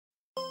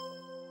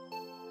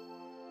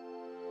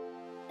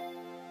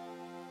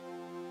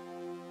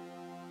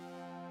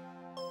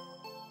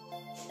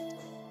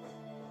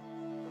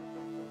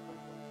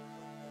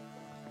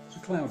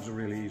clouds are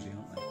really easy,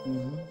 aren't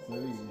they?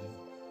 Very easy.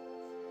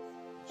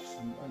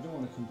 I don't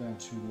want to come down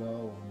too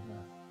low on the,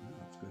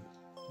 That's good.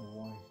 the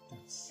white.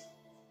 That's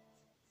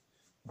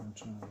what I'm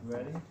trying to.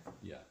 Ready?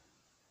 Yeah.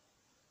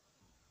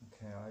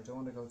 Okay, I don't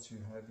want to go too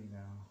heavy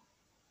now.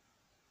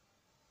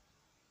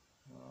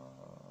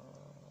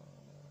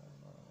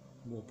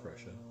 More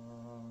pressure.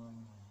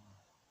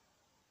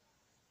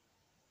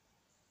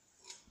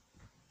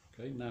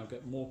 Okay, now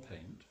get more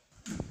paint.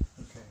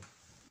 Okay.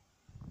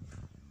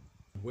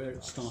 Where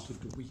it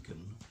started to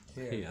weaken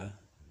here,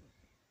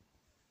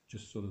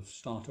 just sort of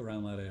start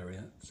around that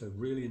area, so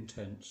really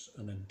intense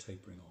and then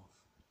tapering off.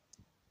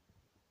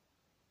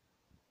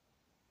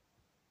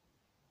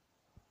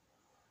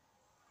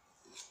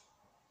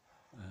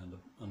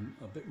 And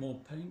a bit more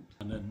paint,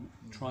 and then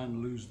try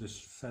and lose this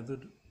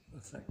feathered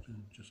effect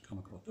and just come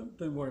across.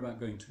 Don't worry about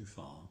going too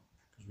far,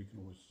 because we can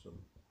always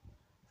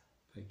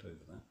paint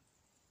over that.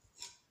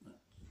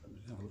 Let me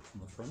have a look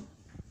from the front.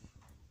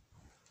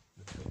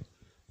 Okay,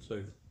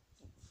 so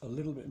a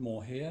little bit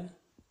more here,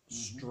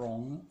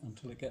 strong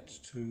until it gets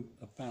to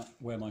about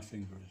where my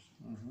finger is.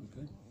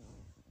 Okay.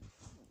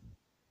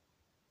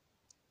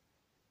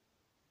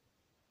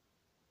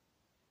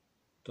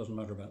 Doesn't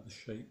matter about the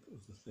shape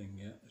of the thing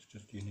yet, it's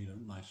just you need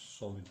a nice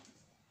solid,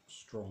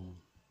 strong.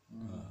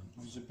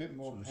 There's a bit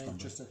more sort of paint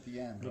stumble. just at the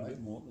end, A little right?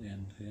 bit more at the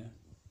end here.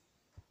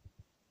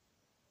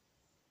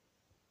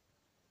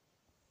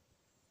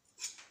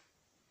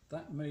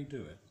 That may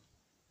do it.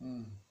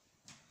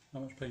 How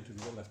much paint have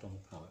you got left on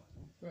the palette?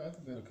 Well,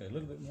 a bit. Okay, a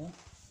little bit more.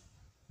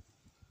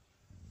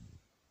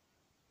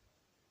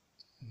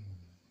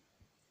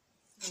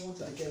 I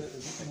wanted to get it a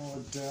bit more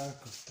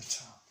dark off the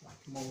top,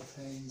 like more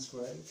Payne's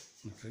grey.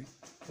 Okay.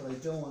 But I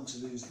don't want to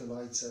lose the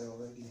lights I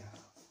already have.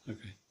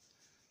 Okay.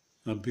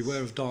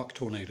 Beware of dark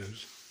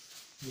tornadoes.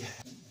 Yeah.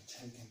 I'm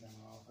taking them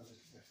off a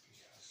little bit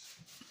because.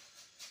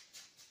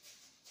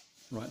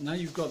 Right, now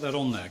you've got that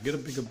on there, get a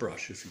bigger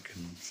brush if you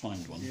can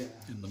find one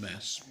in the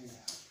mess.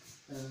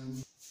 Yeah.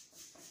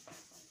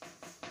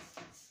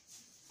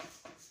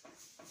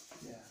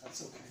 Yeah,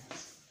 that's okay.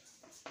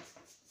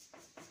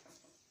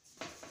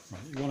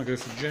 Right, you want to go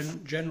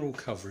for general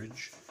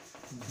coverage.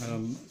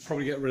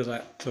 Probably get rid of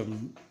that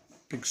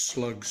big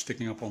slug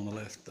sticking up on the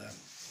left there.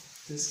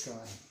 This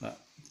guy. That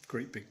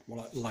great big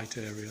light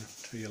area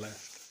to your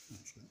left.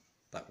 That's it.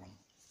 That one.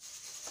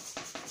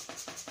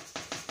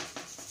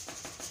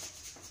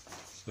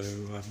 So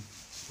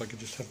if I could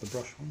just have the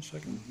brush 1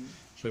 second.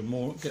 So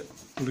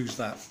lose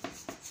that.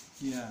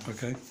 Yeah.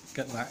 Okay,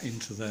 get that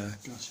into there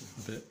Gotcha.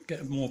 a bit.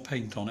 Get more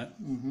paint on it.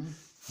 And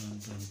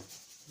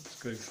let's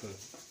go for.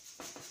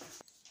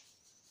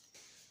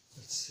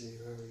 Let's see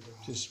where we go.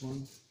 Just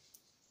one.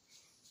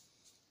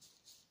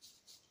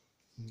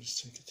 And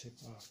just take a tip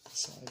off the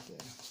side there.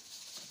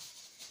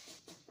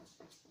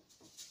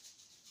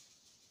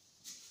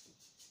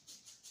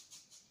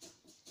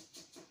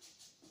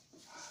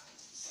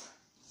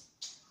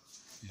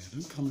 Yeah,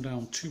 don't come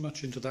down too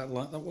much into that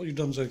light. What you've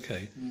done's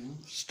okay.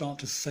 Start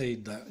to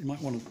fade that. You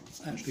might want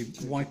to actually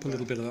wipe a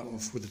little bit of that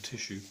off with a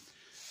tissue,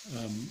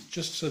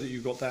 just so that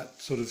you've got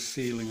that sort of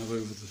feeling of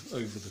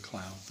over the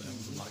cloud there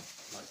with a light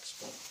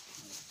spot.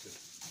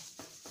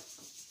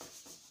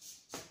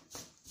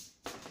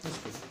 That's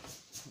good.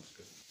 That's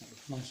good. That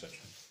looks nice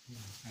actually.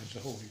 Adds a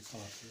whole new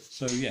colour to it.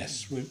 So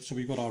yes, so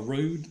we've got our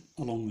road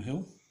along the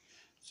hill.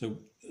 So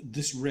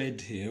this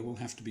red here will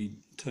have to be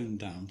toned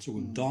down. So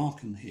we'll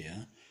darken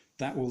here.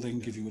 That will then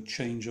give you a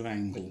change of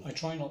angle. I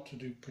try not to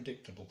do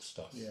predictable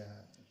stuff. Yeah.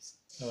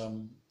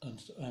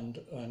 And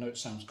I know it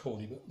sounds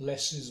corny, but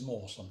less is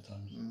more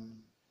sometimes.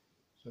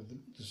 So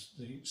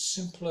the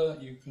simpler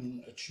you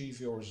can achieve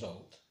your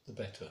result, the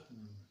better,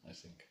 I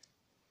think.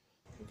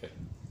 Okay.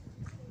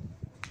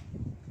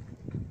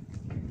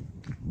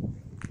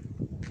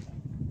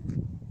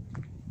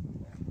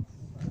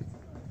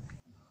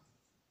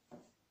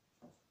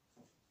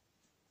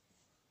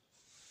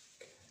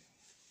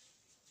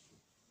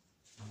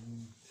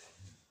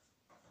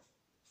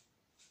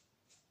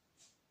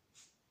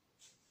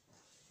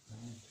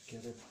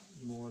 Get it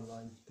more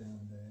light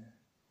down there.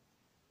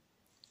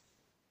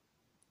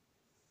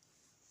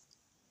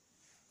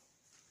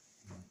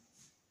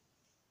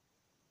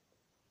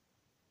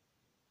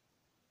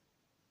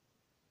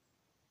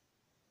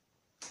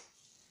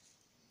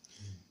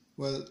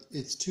 Well,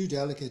 it's too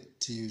delicate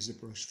to use a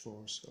brush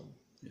for, so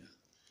yeah,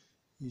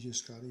 you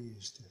just got to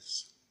use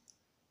this.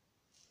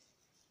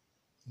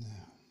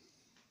 Now,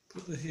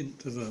 put the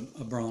hint of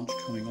a branch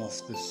coming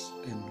off this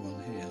end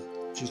one here.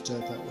 Just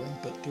out that way.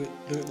 But do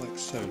it like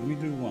so. Let me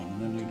do one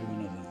and then you do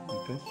another,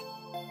 okay?